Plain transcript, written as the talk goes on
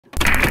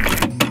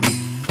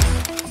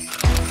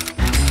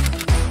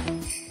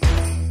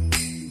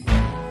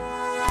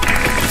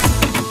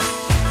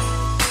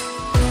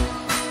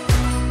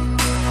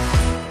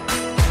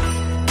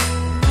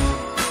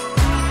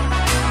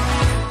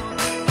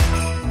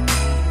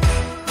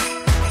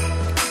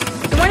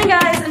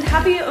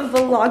Happy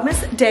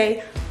Vlogmas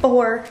day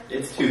 4.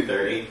 It's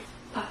 2:30.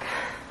 Fuck.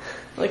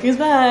 Look who's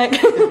back.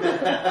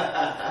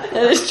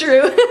 That is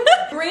true.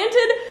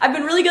 Granted, I've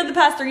been really good the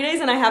past 3 days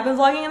and I have been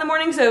vlogging in the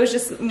morning, so it was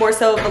just more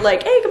so of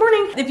like, hey, good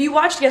morning. If you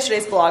watched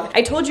yesterday's vlog,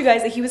 I told you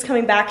guys that he was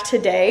coming back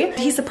today.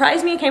 He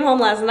surprised me and came home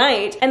last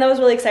night, and that was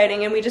really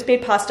exciting, and we just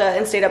made pasta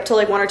and stayed up till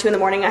like 1 or 2 in the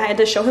morning. I had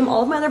to show him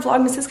all of my other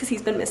Vlogmases because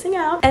he's been missing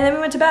out. And then we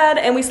went to bed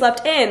and we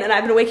slept in, and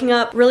I've been waking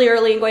up really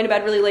early and going to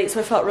bed really late, so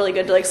I felt really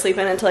good to like sleep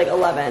in until like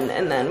 11,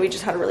 and then we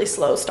just had a really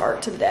slow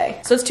start to the day.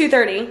 So it's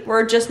 2:30.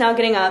 We're just now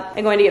getting up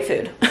and going to get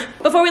food.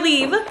 Before we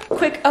leave,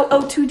 quick,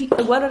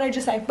 what did I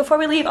just say? Before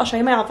we leave, I'll show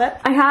you my outfit.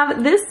 I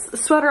have this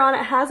sweater on.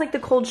 It has like the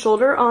cold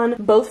shoulder on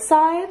both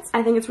sides.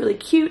 I think it's really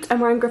cute. I'm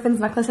wearing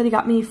Griffin's necklace that he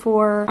got me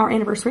for our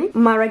anniversary.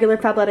 My regular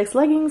Fabletics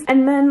leggings.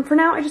 And then for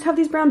now, I just have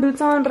these brown boots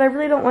on, but I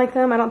really don't like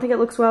them. I don't think it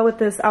looks well with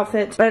this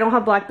outfit, but I don't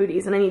have black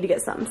booties and I need to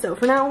get some. So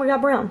for now, we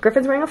got brown.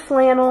 Griffin's wearing a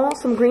flannel,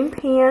 some green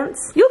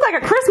pants. You look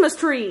like a Christmas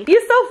tree.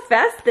 You're so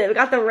festive.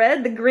 Got the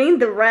red, the green,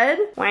 the red.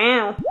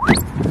 Wow.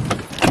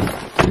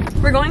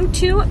 We're going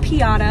to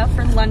Piata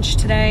for lunch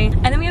today,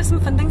 and then we have some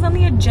fun things on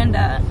the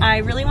agenda. I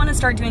really want to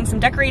start doing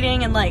some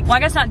decorating and like, well, I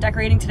guess not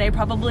decorating today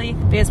probably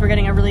because we're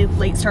getting a really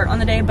late start on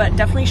the day, but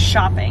definitely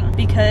shopping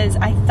because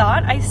I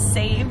thought I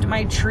saved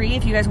my tree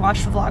if you guys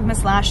watched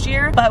Vlogmas last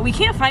year, but we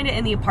can't find it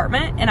in the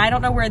apartment and I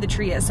don't know where the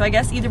tree is. So I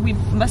guess either we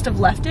must have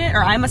left it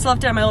or I must have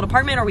left it in my old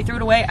apartment or we threw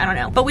it away. I don't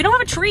know, but we don't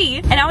have a tree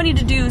and now we need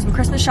to do some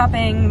Christmas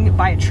shopping,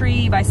 buy a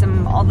tree, buy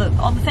some, all the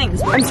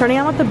things. I'm starting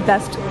out with the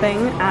best thing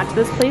at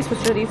this place,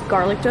 which are these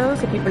garlic doughs.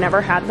 If you've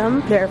never had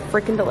them, they're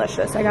freaking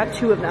delicious. I got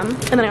 2 of them.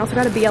 And then I also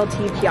got a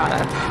BLT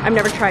piata. I've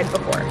never tried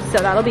before, so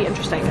that'll be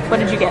interesting.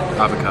 What did you get?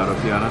 Avocado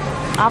piata.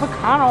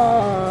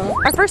 Avocado.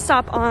 Our first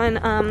stop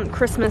on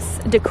Christmas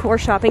decor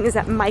shopping is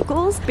at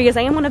Michael's because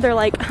I am one of their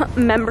like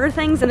member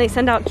things and they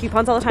send out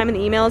coupons all the time in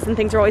the emails and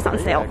things are always on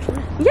sale.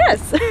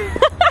 Yes.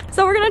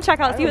 So we're gonna check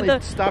out, see what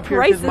the stop here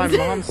prices. because my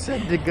mom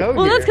said to go.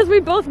 Well, that's because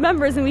we're both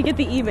members and we get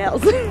the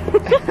emails.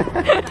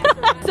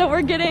 So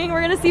we're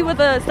gonna see what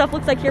the stuff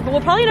looks like here, but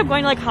we'll probably end up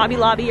going to like Hobby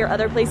Lobby or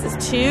other places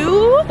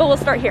too. But we'll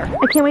start here.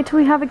 I can't wait till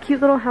we have a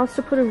cute little house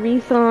to put a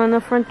wreath on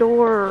the front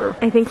door.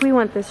 I think we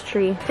want this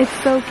tree. It's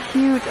so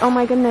cute. Oh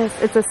my goodness.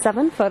 It's a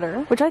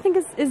 7-footer, which I think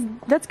is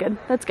that's good.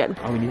 That's good.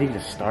 Oh, we need to get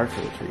a star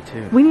for the tree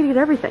too. We need to get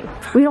everything.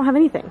 We don't have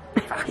anything.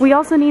 We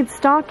also need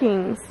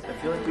stockings. I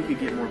feel like we could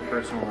get more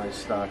personalized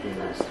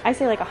stockings. I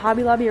say like a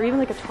Hobby Lobby or even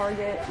like a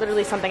Target,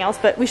 literally something else,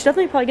 but we should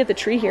definitely probably get the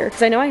tree here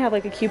because I know I have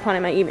like a coupon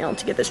in my email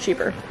to get this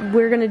cheaper.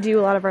 We're gonna do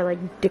a lot of our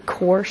like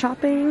decor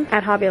shopping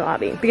at Hobby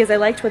Lobby because I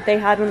liked what they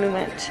had when we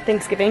went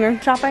Thanksgiving or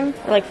shopping,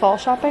 or like fall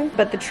shopping,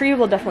 but the tree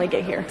will definitely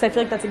get here because I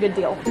feel like that's a good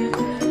deal.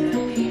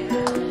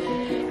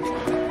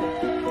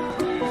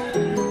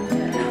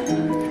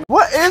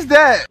 What is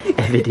that?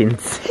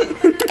 Evidence.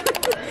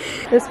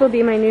 This will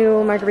be my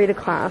new margarita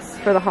class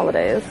for the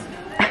holidays.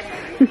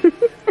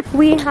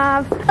 We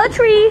have a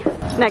tree.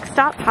 Next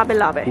stop, Hobby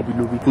Lobby.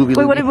 Booby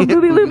Wait, what is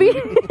Booby Looby?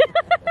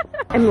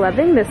 I'm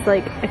loving this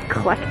like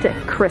eclectic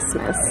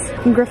Christmas.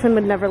 Griffin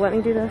would never let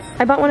me do this.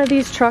 I bought one of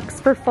these trucks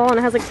for fall and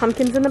it has like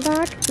pumpkins in the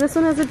back. This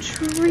one has a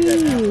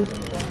tree.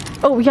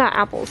 Oh yeah,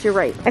 apples, you're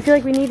right. I feel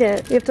like we need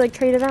it. We have to like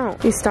trade it out.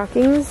 These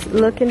stockings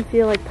look and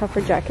feel like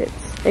puffer jackets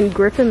and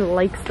Griffin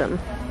likes them.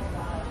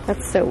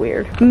 That's so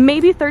weird.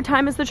 Maybe 3rd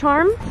time is the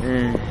charm?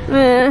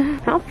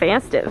 How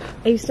festive.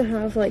 I used to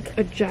have like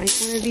a giant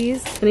one of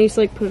these and I used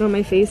to like put it on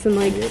my face and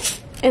like,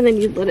 and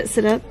then you'd let it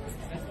sit up.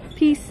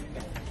 Peace.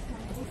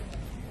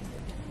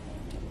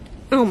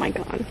 Oh my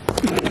god.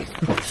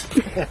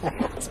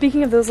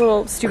 Speaking of those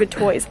little stupid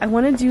toys, I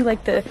want to do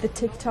like the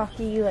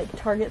TikTok-y like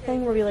Target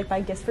thing where we like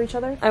buy gifts for each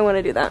other. I want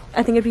to do that.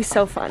 I think it'd be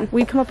so fun.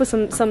 We'd come up with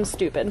some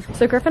stupid.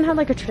 So Griffin had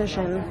like a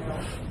tradition.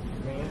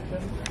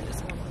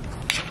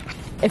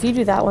 If you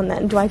do that one,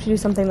 then do I have to do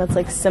something that's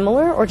like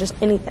similar or just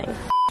anything?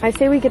 I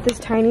say we get this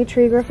tiny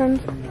tree, Griffin.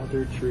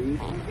 Another tree?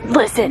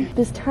 Listen,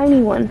 this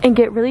tiny one, and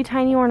get really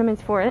tiny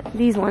ornaments for it.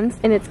 These ones,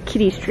 and it's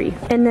Kitty's tree.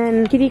 And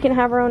then Kitty can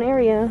have her own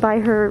area by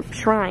her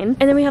shrine.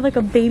 And then we have like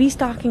a baby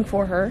stocking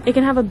for her. It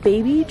can have a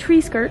baby tree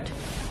skirt.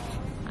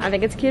 I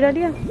think it's a cute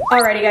idea.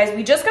 Alrighty guys,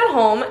 we just got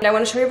home and I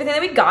want to show you everything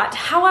that we got.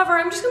 However,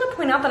 I'm just gonna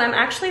point out that I'm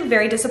actually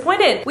very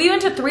disappointed. We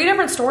went to 3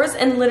 different stores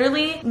and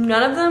literally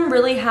none of them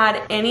really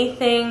had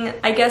anything,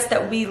 I guess,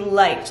 that we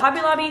liked. Hobby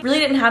Lobby really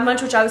didn't have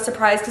much, which I was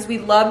surprised because we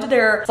loved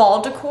their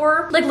fall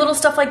decor. Like little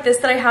stuff like this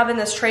that I have in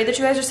this tray that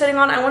you guys are sitting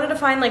on. I wanted to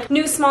find like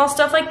new small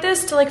stuff like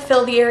this to like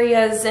fill the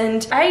areas,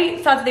 and I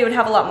thought that they would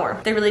have a lot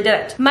more. They really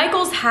didn't.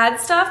 Michael's had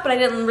stuff, but I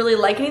didn't really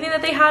like anything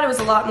that they had. It was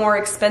a lot more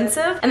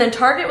expensive. And then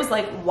Target was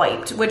like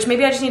wiped, which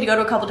maybe I just just need to go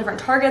to a couple different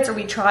Targets, or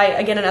we try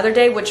again another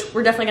day, which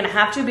we're definitely gonna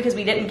have to because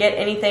we didn't get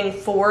anything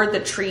for the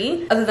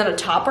tree other than a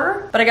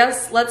topper. But I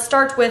guess let's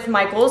start with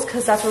Michael's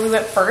because that's where we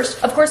went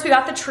first. Of course, we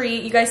got the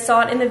tree. You guys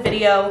saw it in the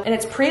video and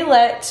it's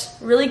pre-lit,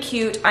 really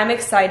cute. I'm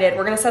excited.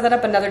 We're gonna set that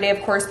up another day,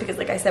 of course, because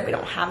like I said, we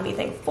don't have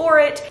anything for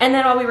it. And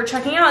then while we were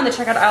checking out in the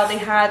checkout aisle, they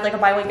had like a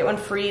buy one get one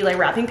free like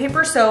wrapping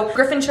paper. So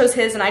Griffin chose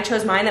his and I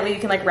chose mine. That way you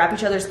can like wrap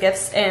each other's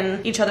gifts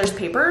in each other's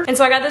paper. And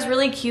so I got this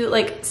really cute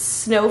like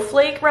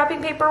snowflake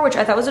wrapping paper, which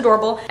I thought was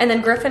adorable. And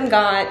then Griffin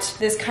got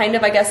this kind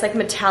of, I guess, like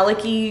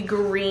metallic-y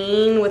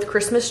green with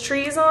Christmas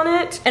trees on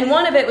it. And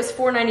one of it was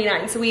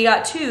 $4.99. So we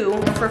got two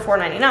for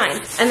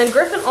 $4.99. And then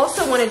Griffin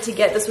also wanted to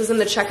get, this was in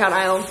the checkout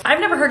aisle. I've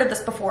never heard of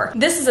this before.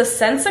 This is a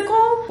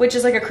sensicle, which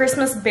is like a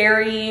Christmas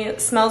berry,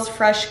 smells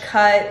fresh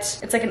cut.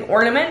 It's like an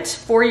ornament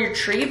for your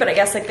tree, but I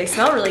guess like they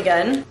smell really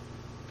good.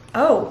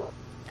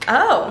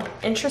 Oh,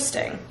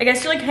 interesting. I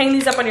guess you like hang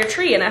these up on your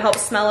tree and it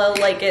helps smell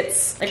like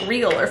it's like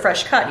real or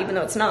fresh cut, even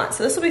though it's not.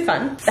 So this will be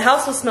fun. The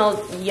house will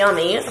smell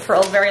yummy for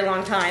a very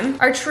long time.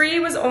 Our tree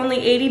was only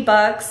 80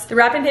 bucks. The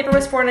wrapping paper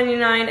was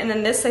 $4.99. And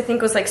then this I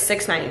think was like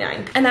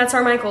 $6.99. And that's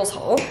our Michael's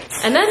haul.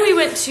 And then we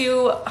went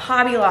to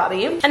Hobby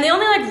Lobby. And the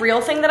only like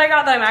real thing that I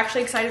got that I'm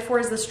actually excited for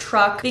is this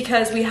truck,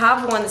 because we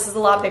have one. This is a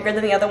lot bigger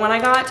than the other one I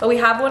got, but we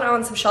have one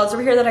on some shelves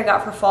over here that I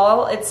got for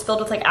fall. It's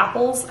filled with like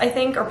apples, I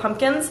think, or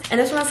pumpkins. And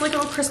this one has like a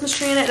little Christmas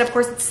tree in it. And of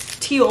course it's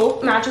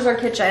teal, matches our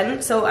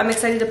kitchen. So I'm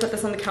excited to put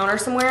this on the counter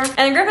somewhere. And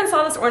then Griffin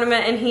saw this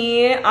ornament and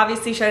he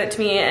obviously showed it to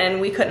me and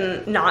we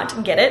couldn't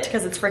not get it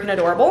because it's freaking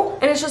adorable.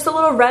 And it's just a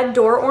little red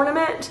door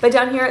ornament. But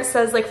down here it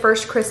says like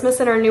first Christmas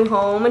in our new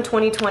home in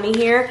 2020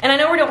 here. And I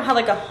know we don't have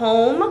like a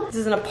home. This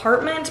is an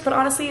apartment, but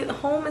honestly, the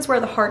home is where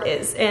the heart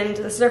is. And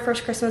this is our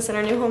first Christmas in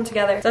our new home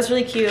together. So that's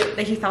really cute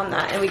that he found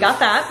that and we got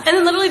that. And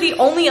then literally the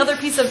only other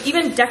piece of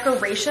even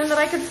decoration that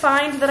I could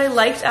find that I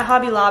liked at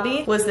Hobby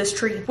Lobby was this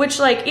tree, which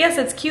like, yes,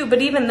 it's cute,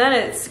 but even then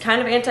it's kind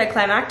of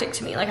anticlimactic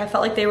to me. Like I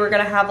felt like they were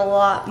gonna have a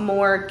lot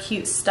more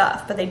cute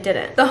stuff, but they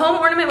didn't. The home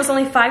ornament was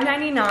only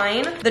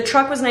 $5.99. The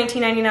truck was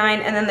 $19.99,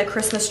 and then the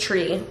Christmas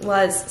tree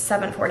was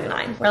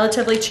 $7.49.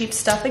 Relatively cheap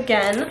stuff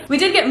again. We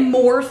did get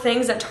more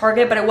things at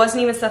Target, but it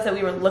wasn't even stuff that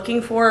we were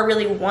looking for,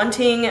 really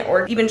wanting,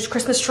 or even just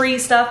Christmas tree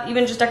stuff,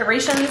 even just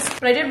decorations.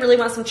 But I did really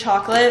want some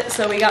chocolate,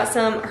 so we got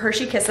some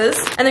Hershey Kisses.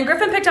 And then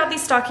Griffin picked out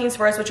these stockings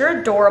for us, which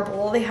are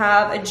adorable. They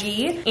have a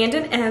G and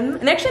an M,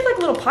 and they actually have like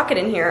a little pocket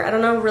in here. I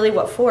don't know really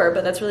what for,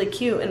 but that's really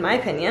cute in my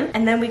opinion.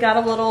 And then we got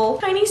a little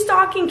tiny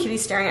stocking.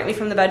 Kitty's staring at me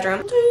from the bedroom.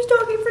 Tiny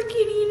stocking for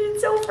Kitty.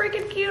 It's so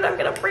freaking cute. I'm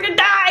gonna freaking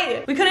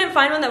die. We couldn't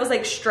find one that was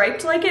like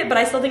striped like it, but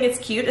I still think it's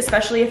cute,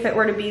 especially if it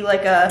were to be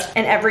like an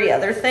every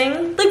other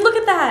thing. Like look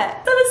at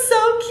that. That is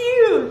so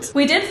cute.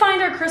 We did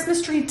find our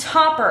Christmas tree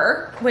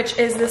topper, which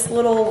is this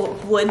little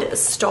wood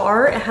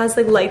star. It has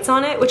like lights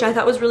on it, which I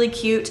thought was really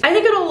cute. I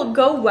think it'll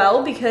go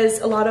well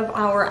because a lot of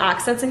our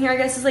accents in here, I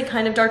guess, is like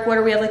kind of dark wood,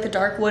 or we have like the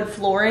dark wood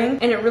flooring,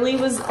 and it really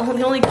was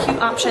the only cute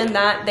option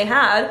that they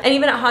had. And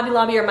even at Hobby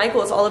Lobby or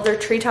Michael's, all of their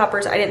tree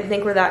toppers I didn't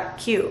think were that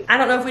cute. I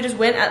don't know if we just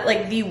went at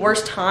like the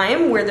worst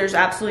time where there's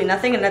absolutely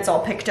nothing and it's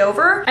all picked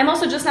over. I'm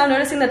also just now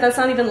noticing that that's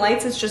not even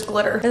lights, it's just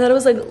glitter. I thought it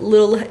was like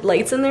little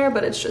lights in there,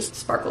 but it's just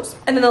sparkles.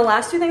 And then the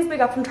last two things we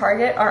got from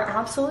Target are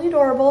absolutely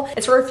adorable.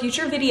 It's for a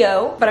future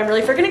video, but I'm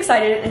really freaking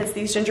excited. And it's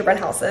these gingerbread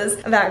houses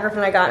that Griff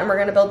and I got, and we're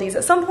gonna build these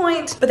at some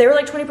point, but they were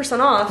like 20%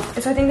 off.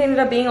 And so I think they ended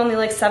up being only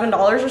like $7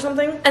 or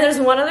something. And there's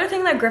one other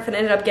thing that Griffin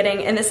ended up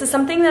getting, and this is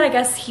something that I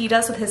guess he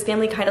does with his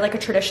family, kind of like a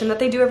tradition that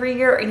they do every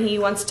year, and he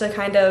wants to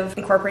kind of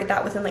incorporate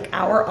that within like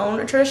our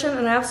own tradition,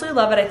 and I absolutely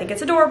love it. I think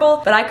it's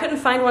adorable, but I couldn't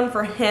find one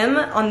for him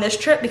on this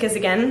trip because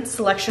again,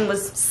 selection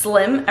was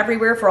slim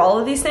everywhere for all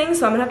of these things,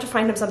 so I'm gonna have to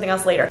find him something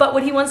else later. But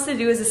what he wants to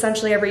do is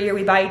essentially every year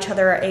we buy each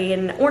other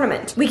an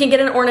ornament. We can get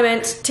an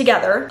ornament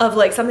together of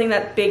like something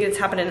that big that's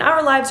happened in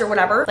our lives or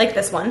whatever, like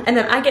this one, and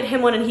then I get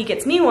him one and he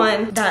gets me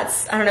one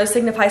that's, I don't know,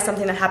 signifies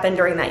something that happened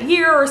during that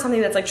year or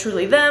something that's like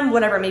truly them,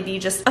 whatever it may be,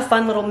 just a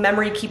fun little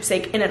memory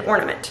keepsake in an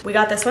ornament. We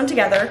got this one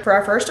together for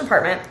our first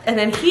apartment, and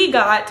then he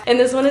got, and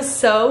this one is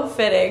so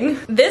fitting,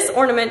 this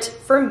ornament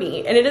for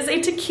me, and it is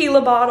a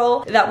tequila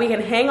bottle that we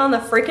can hang on the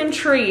freaking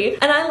tree,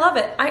 and I love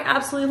it. I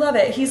absolutely love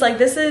it. He's like,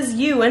 this is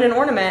you in an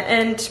ornament,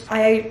 and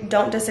I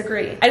don't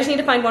disagree. I just need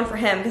to find one for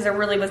him because there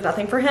really was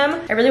nothing for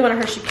him. I really want a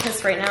Hershey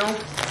Kiss right now.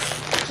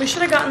 We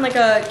should have gotten like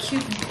a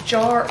cute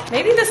jar.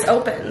 Maybe this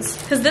opens,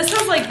 because this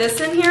has like this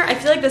in here. I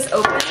feel like this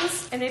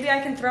opens, and maybe I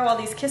can throw all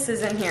these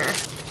kisses in here.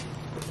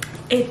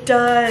 It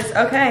does.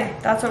 Okay,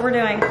 that's what we're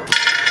doing.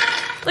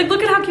 Like,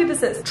 look at how cute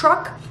this is.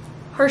 Truck,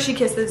 Hershey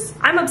Kisses.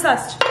 I'm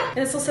obsessed. And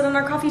this will sit on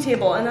our coffee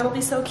table, and that'll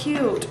be so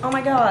cute. Oh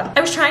my god.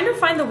 I was trying to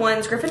find the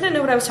ones, Griffin didn't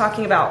know what I was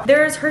talking about.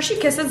 There's Hershey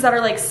Kisses that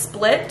are like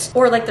split,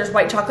 or like there's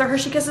white chocolate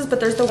Hershey Kisses,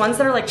 but there's the ones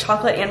that are like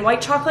chocolate and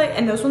white chocolate,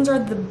 and those ones are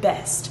the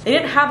best. They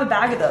didn't have a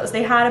bag of those.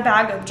 They had a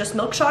bag of just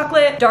milk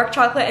chocolate, dark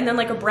chocolate, and then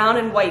like a brown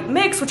and white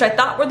mix, which I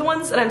thought were the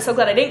ones, and I'm so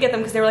glad I didn't get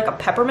them because they were like a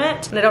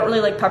peppermint, and I don't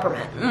really like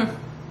peppermint.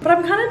 But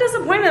I'm kind of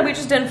disappointed that we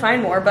just didn't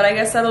find more, but I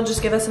guess that'll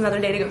just give us another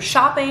day to go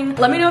shopping.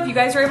 Let me know if you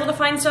guys are able to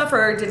find stuff,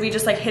 or did we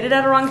just like hit it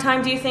at a wrong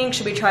time, do you think?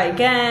 Should we try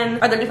again?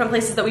 Are there different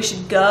places that we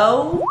should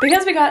go?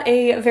 Because we got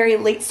a very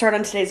late start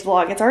on today's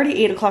vlog, it's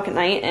already 8 o'clock at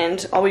night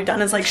and all we've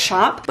done is like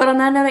shop. But on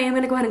that note, I am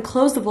gonna go ahead and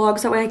close the vlog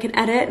so that way I can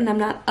edit and I'm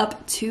not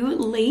up too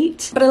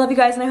late. But I love you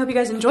guys and I hope you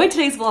guys enjoyed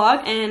today's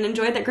vlog and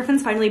enjoyed that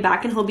Griffin's finally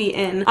back and he'll be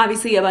in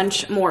obviously a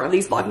bunch more of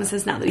these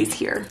Vlogmases now that he's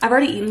here. I've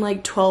already eaten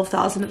like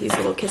 12,000 of these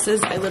little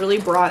kisses. I literally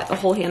brought a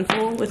whole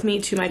handful with me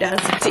to my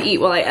desk to eat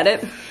while I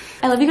edit.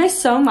 I love you guys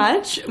so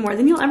much, more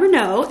than you'll ever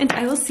know, and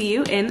I will see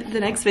you in the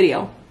next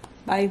video.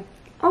 Bye.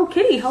 Oh,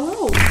 kitty,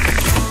 hello.